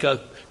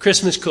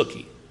Christmas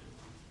cookie.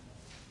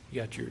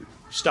 You got your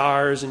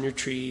stars and your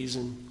trees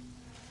and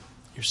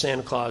your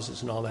Santa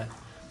Clauses and all that.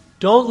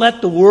 Don't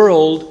let the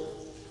world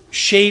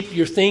shape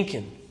your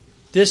thinking.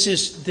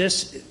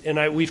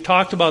 We've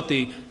talked about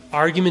the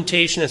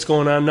argumentation that's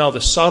going on now,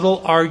 the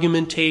subtle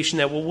argumentation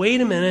that, well,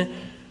 wait a minute,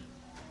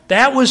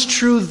 that was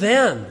true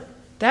then.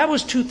 That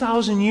was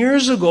 2,000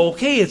 years ago.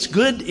 Okay, it's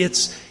good.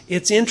 It's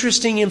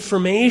interesting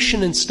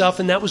information and stuff,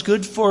 and that was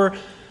good for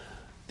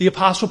the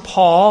Apostle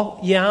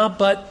Paul, yeah,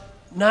 but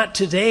not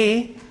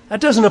today.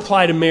 That doesn't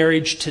apply to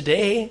marriage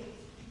today.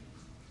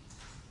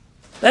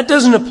 That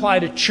doesn't apply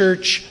to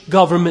church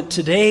government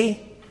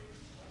today.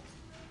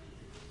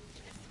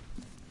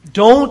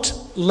 Don't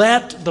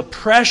let the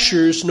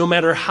pressures, no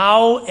matter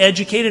how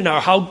educated or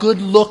how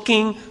good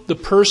looking the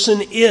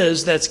person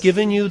is that's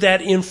giving you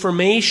that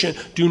information,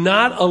 do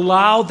not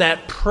allow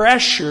that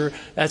pressure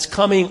that's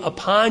coming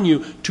upon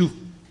you to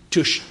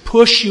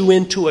push you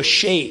into a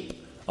shape,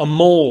 a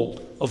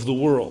mold of the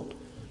world.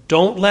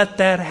 Don't let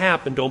that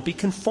happen. Don't be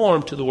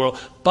conformed to the world,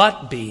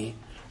 but be.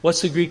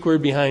 What's the Greek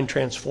word behind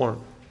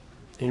transform?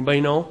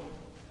 Anybody know?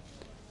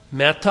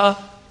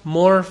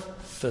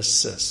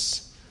 Metamorphosis.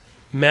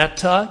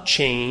 Meta,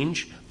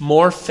 change.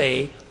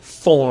 Morphe,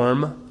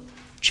 form.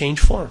 Change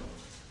form.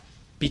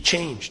 Be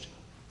changed.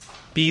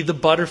 Be the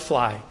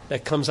butterfly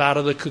that comes out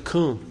of the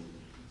cocoon.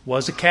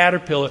 Was a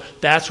caterpillar.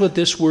 That's what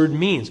this word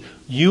means.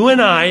 You and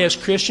I, as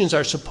Christians,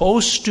 are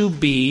supposed to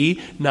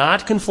be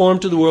not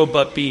conformed to the world,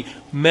 but be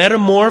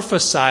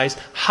metamorphosized.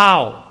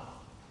 How?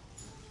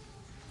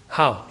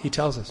 How? He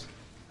tells us.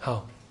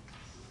 How?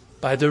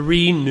 By the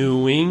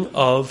renewing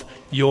of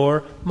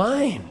your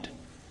mind.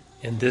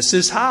 And this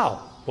is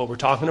how. What we're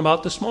talking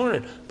about this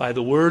morning. By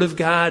the Word of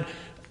God,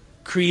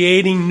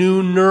 creating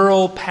new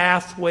neural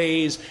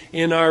pathways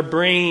in our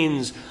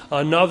brains.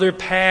 Another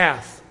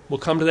path. We'll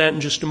come to that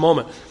in just a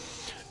moment.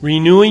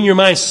 Renewing your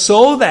mind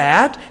so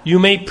that you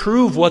may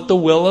prove what the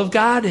will of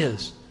God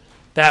is.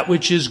 That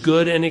which is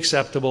good and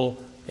acceptable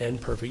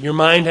and perfect. Your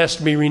mind has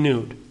to be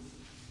renewed.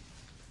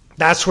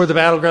 That's where the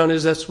battleground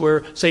is. That's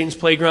where Satan's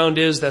playground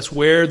is. That's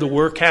where the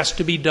work has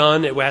to be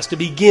done. It has to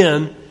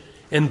begin.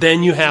 And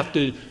then you have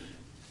to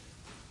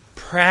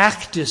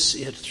practice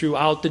it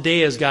throughout the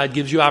day as God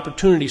gives you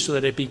opportunity so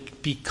that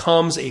it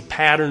becomes a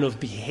pattern of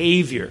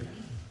behavior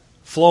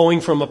flowing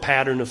from a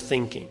pattern of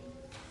thinking.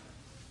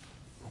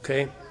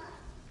 Okay?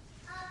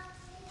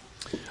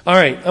 All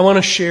right, I want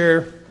to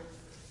share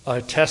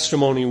a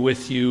testimony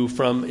with you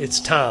from, it's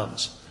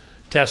Tom's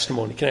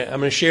testimony. I'm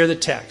going to share the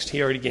text.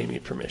 He already gave me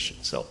permission.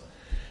 So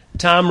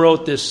Tom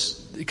wrote this,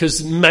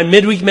 because my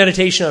midweek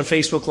meditation on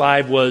Facebook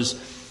Live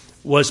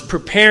was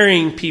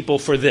preparing people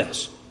for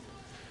this.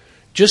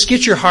 Just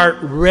get your heart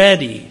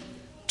ready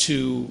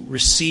to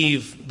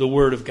receive the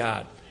Word of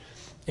God.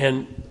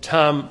 And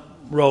Tom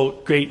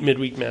wrote, great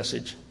midweek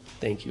message.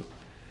 Thank you.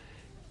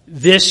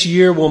 This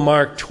year will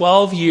mark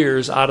 12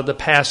 years out of the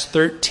past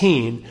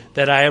 13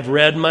 that I have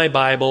read my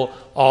Bible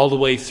all the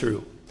way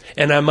through.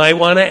 And I might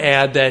want to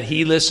add that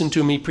he listened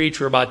to me preach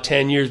for about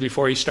 10 years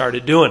before he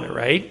started doing it,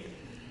 right?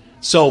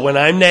 So when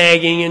I'm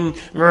nagging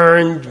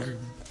and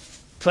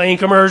playing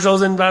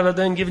commercials and blah, blah,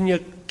 blah, and giving you a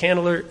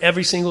candle or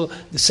the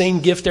same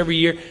gift every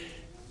year,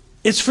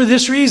 it's for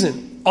this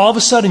reason. All of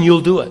a sudden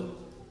you'll do it.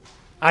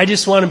 I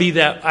just want to be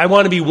that. I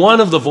want to be one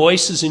of the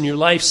voices in your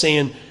life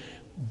saying,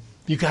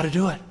 you got to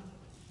do it.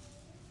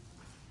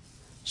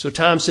 So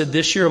Tom said,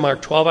 this year will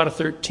mark 12 out of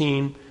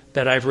 13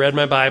 that I've read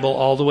my Bible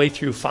all the way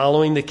through,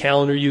 following the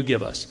calendar you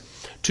give us.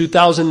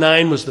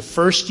 2009 was the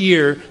first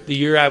year, the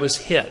year I was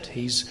hit.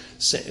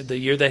 The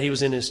year that he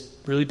was in his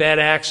really bad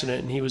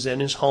accident and he was in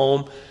his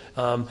home.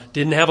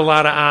 Didn't have a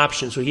lot of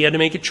options, so he had to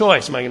make a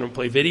choice. Am I going to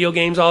play video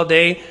games all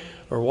day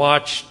or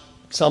watch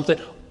something?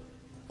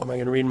 Or am I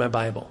going to read my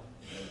Bible?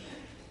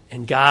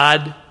 And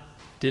God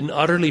didn't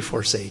utterly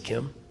forsake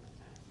him,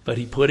 but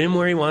he put him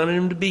where he wanted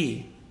him to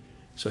be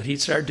so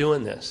he'd start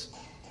doing this.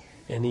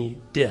 And he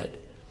did.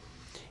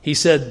 He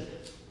said,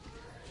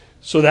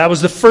 so that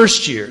was the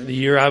first year, the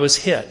year I was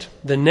hit.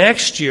 The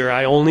next year,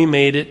 I only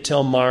made it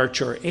till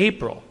March or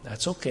April.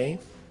 That's okay.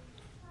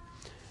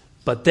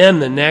 But then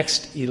the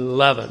next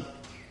 11,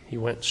 he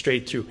went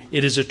straight through.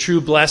 It is a true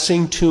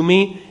blessing to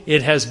me.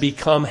 It has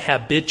become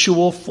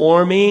habitual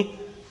for me.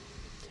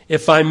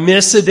 If I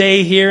miss a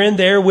day here and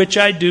there, which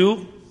I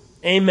do,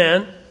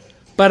 amen,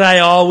 but I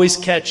always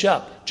catch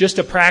up. Just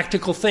a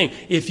practical thing.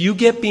 If you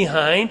get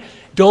behind,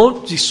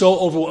 don't be so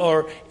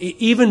or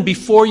even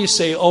before you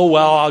say, oh,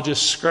 well, I'll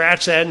just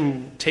scratch that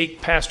and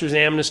take pastor's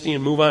amnesty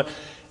and move on.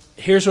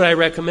 Here's what I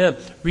recommend.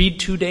 Read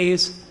 2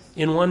 days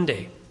in one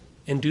day.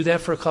 And do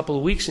that for a couple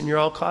of weeks and you're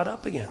all caught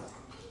up again.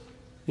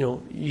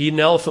 You eat an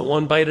elephant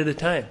one bite at a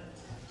time.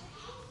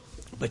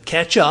 But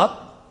catch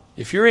up,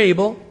 if you're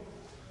able.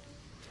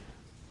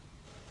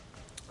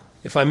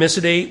 If I miss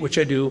a day, which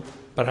I do,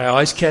 but I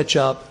always catch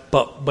up.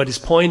 But his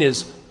point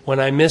is, when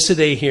I miss a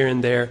day here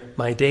and there,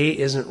 my day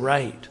isn't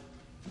right.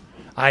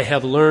 I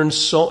have learned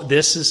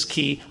this is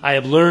key, I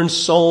have learned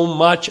so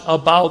much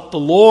about the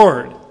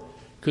Lord,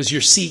 because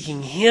you're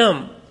seeking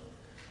Him.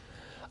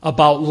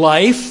 About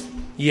life,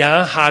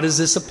 how does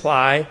this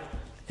apply?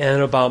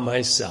 And about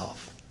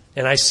myself.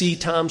 And I see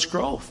Tom's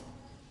growth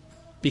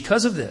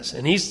because of this.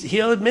 And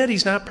he'll admit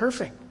he's not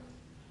perfect.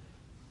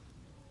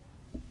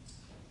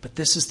 But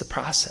this is the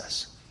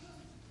process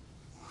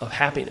of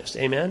happiness.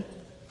 Amen?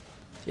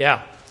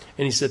 Yeah.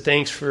 And he said,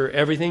 thanks for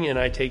everything, and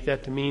I take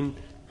that to mean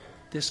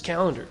this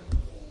calendar,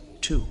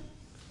 too.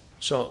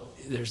 So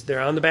they're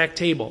on the back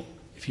table.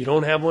 If you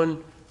don't have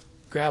one,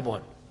 grab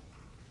one.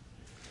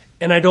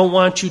 And I don't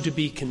want you to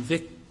be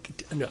convicted.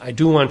 No, I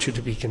do want you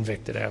to be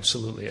convicted.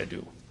 Absolutely, I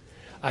do.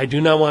 I do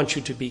not want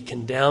you to be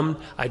condemned.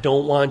 I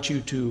don't want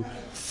you to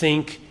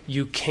think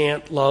you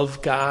can't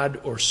love God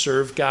or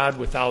serve God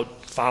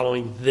without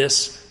following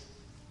this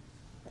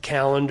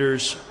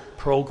calendar's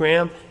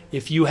program.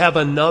 If you have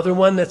another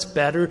one that's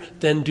better,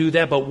 then do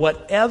that. But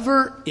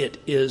whatever it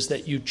is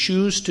that you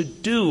choose to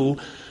do,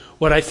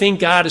 what I think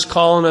God is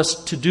calling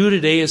us to do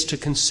today is to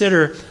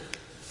consider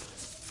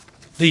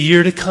the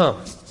year to come.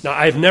 Now,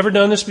 I've never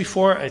done this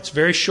before. It's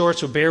very short,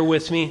 so bear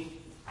with me.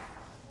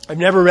 I've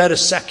never read a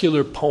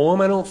secular poem,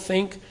 I don't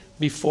think,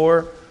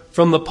 before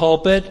from the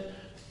pulpit.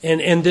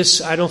 And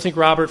this, I don't think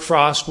Robert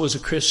Frost was a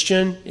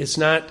Christian. It's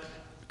not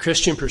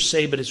Christian per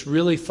se, but it's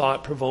really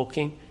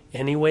thought-provoking.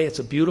 Anyway, it's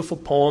a beautiful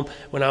poem.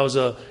 When I was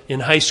in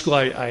high school,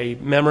 I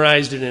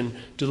memorized it and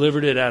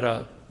delivered it at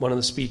one of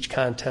the speech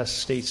contests,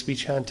 state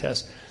speech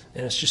contests,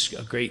 and it's just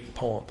a great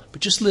poem. But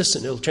just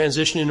listen. It'll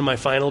transition into my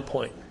final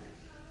point.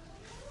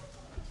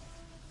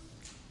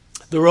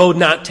 The Road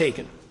Not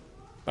Taken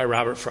by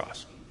Robert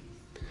Frost.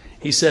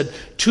 He said,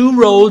 2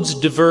 roads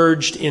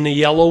diverged in a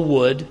yellow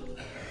wood,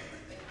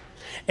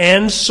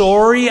 and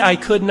sorry I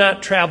could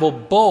not travel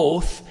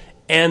both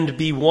and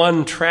be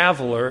one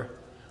traveler.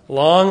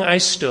 Long I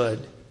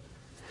stood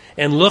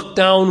and looked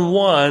down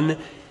one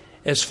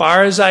as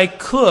far as I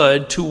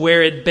could to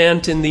where it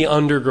bent in the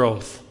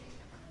undergrowth.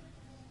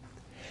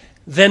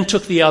 Then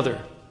took the other,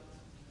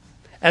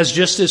 as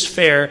just as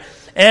fair,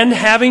 and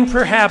having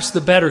perhaps the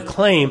better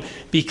claim,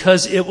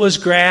 because it was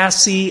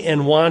grassy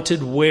and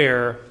wanted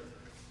wear,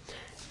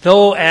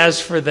 though as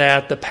for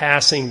that, the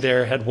passing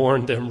there had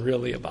warned them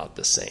really about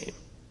the same.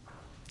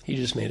 He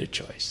just made a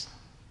choice.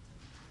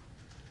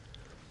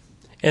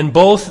 And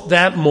both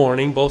that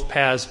morning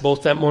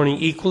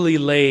equally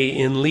lay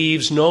in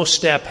leaves no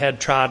step had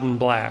trodden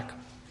black.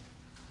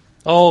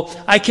 Oh,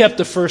 I kept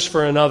the first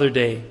for another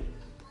day.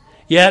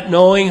 Yet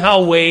knowing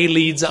how way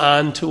leads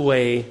on to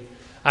way,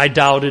 I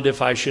doubted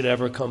if I should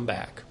ever come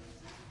back.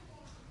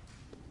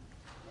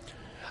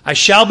 I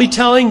shall be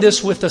telling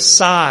this with a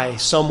sigh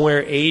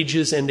somewhere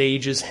ages and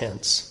ages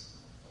hence.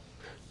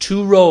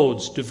 2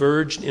 roads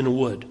diverged in a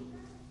wood,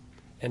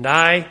 and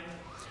I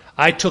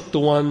took the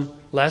one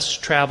less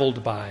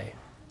traveled by,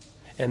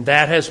 and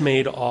that has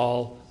made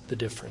all the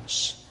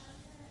difference.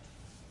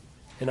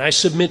 And I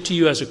submit to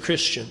you as a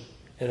Christian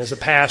and as a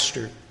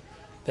pastor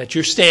that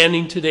you're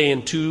standing today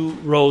and 2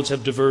 roads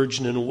have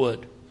diverged in a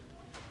wood,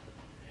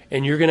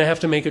 and you're going to have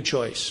to make a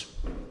choice.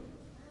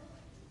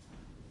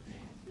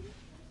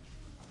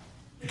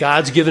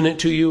 God's given it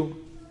to you.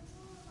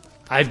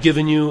 I've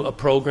given you a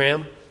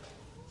program.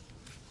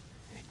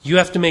 You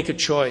have to make a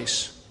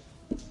choice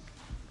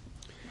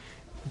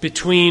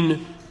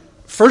between,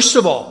 first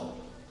of all,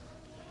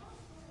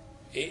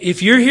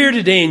 if you're here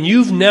today and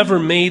you've never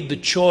made the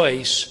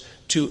choice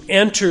to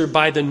enter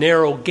by the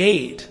narrow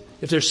gate,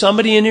 if there's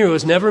somebody in here who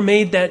has never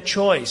made that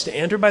choice to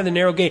enter by the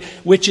narrow gate,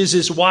 which is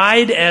as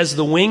wide as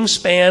the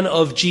wingspan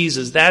of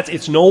Jesus,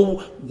 it's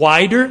no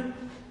wider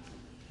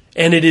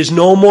and it is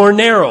no more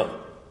narrow.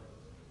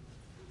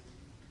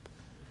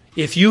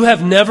 If you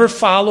have never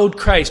followed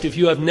Christ, if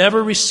you have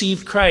never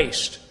received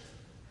Christ,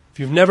 if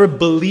you've never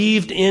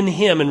believed in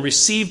Him and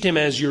received Him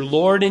as your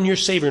Lord and your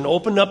Savior and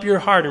opened up your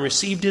heart and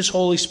received His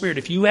Holy Spirit,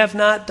 if you have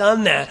not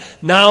done that,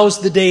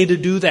 now's the day to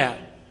do that.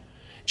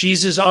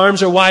 Jesus'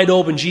 arms are wide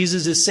open.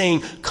 Jesus is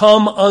saying,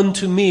 come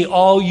unto me,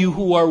 all you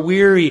who are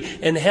weary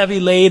and heavy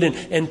laden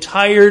and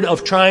tired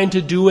of trying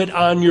to do it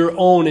on your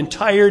own and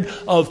tired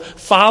of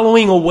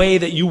following a way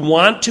that you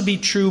want to be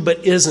true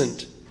but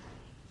isn't.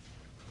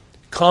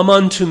 Come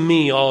unto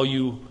me, all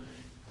you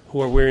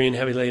who are weary and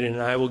heavy laden,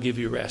 and I will give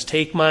you rest.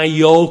 Take my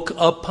yoke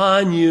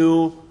upon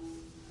you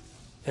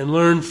and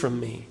learn from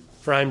me,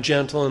 for I am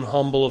gentle and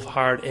humble of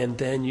heart, and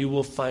then you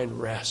will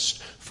find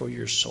rest for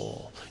your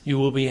soul. You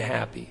will be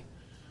happy.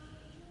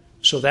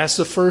 So that's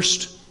the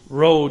first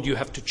road you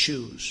have to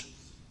choose.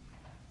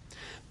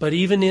 But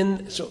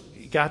even so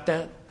you got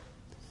that?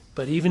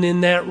 But even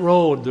in that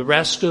road, the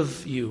rest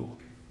of you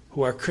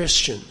who are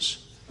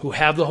Christians, who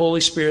have the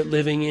Holy Spirit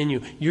living in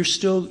you,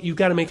 you've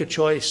got to make a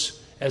choice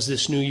as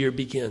this new year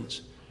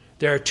begins.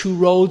 There are two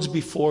roads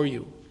before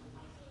you.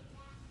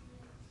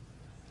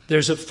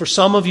 For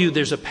some of you,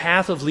 there's a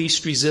path of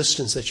least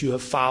resistance that you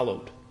have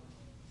followed,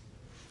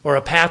 or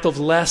a path of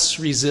less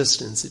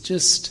resistance.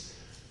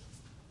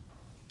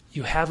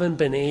 You haven't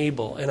been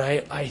able, and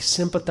I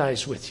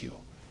sympathize with you.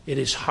 It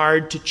is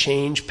hard to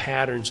change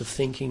patterns of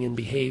thinking and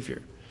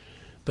behavior,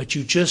 but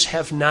you just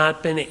have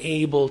not been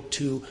able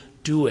to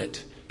do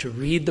it, to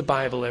read the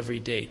Bible every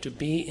day, to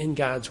be in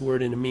God's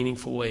Word in a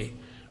meaningful way,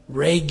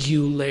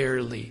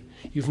 regularly.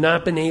 You've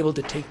not been able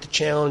to take the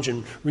challenge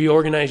and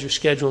reorganize your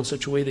schedule in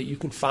such a way that you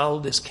can follow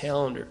this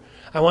calendar.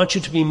 I want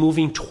you to be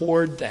moving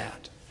toward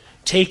that.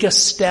 Take a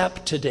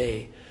step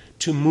today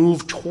to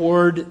move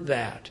toward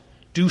that.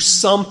 Do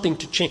something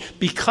to change.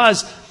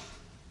 Because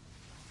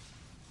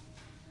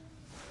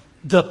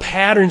the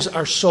patterns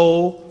are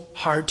so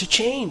hard to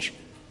change.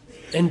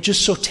 And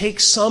just so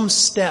take some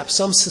step,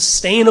 some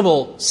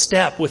sustainable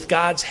step with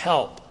God's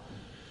help,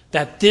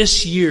 that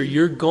this year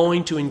you're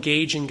going to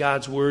engage in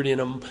God's Word in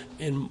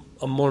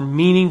a more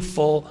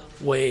meaningful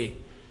way,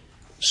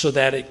 so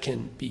that it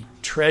can be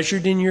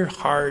treasured in your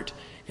heart,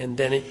 and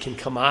then it can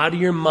come out of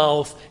your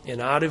mouth and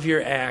out of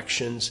your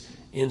actions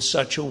in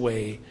such a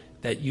way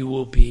that you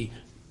will be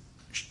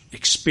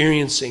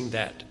experiencing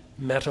that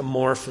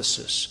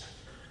metamorphosis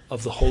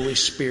of the Holy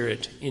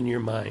Spirit in your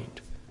mind.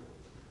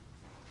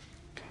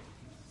 Okay.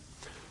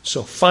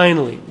 So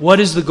finally, what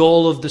is the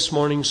goal of this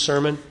morning's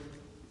sermon?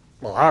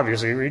 Well,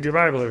 obviously, read your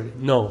Bible every day.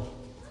 No.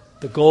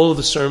 The goal of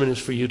the sermon is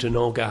for you to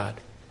know God,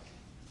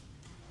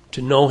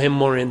 to know Him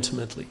more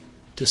intimately,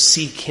 to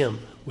seek Him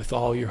with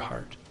all your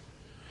heart.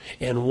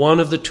 And one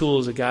of the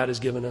tools that God has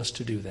given us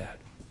to do that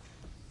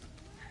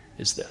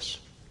is this,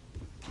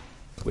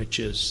 which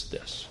is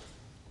this.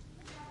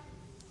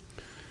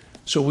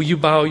 So will you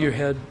bow your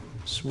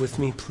heads with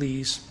me,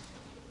 please?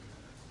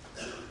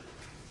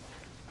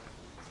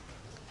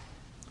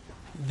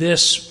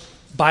 This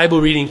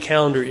Bible reading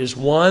calendar is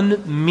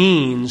one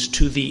means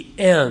to the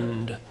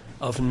end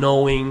of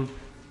knowing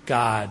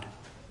God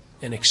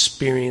and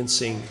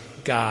experiencing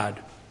God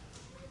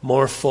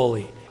more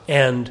fully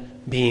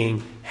and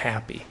being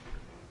happy.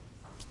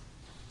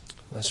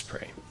 Let's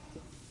pray.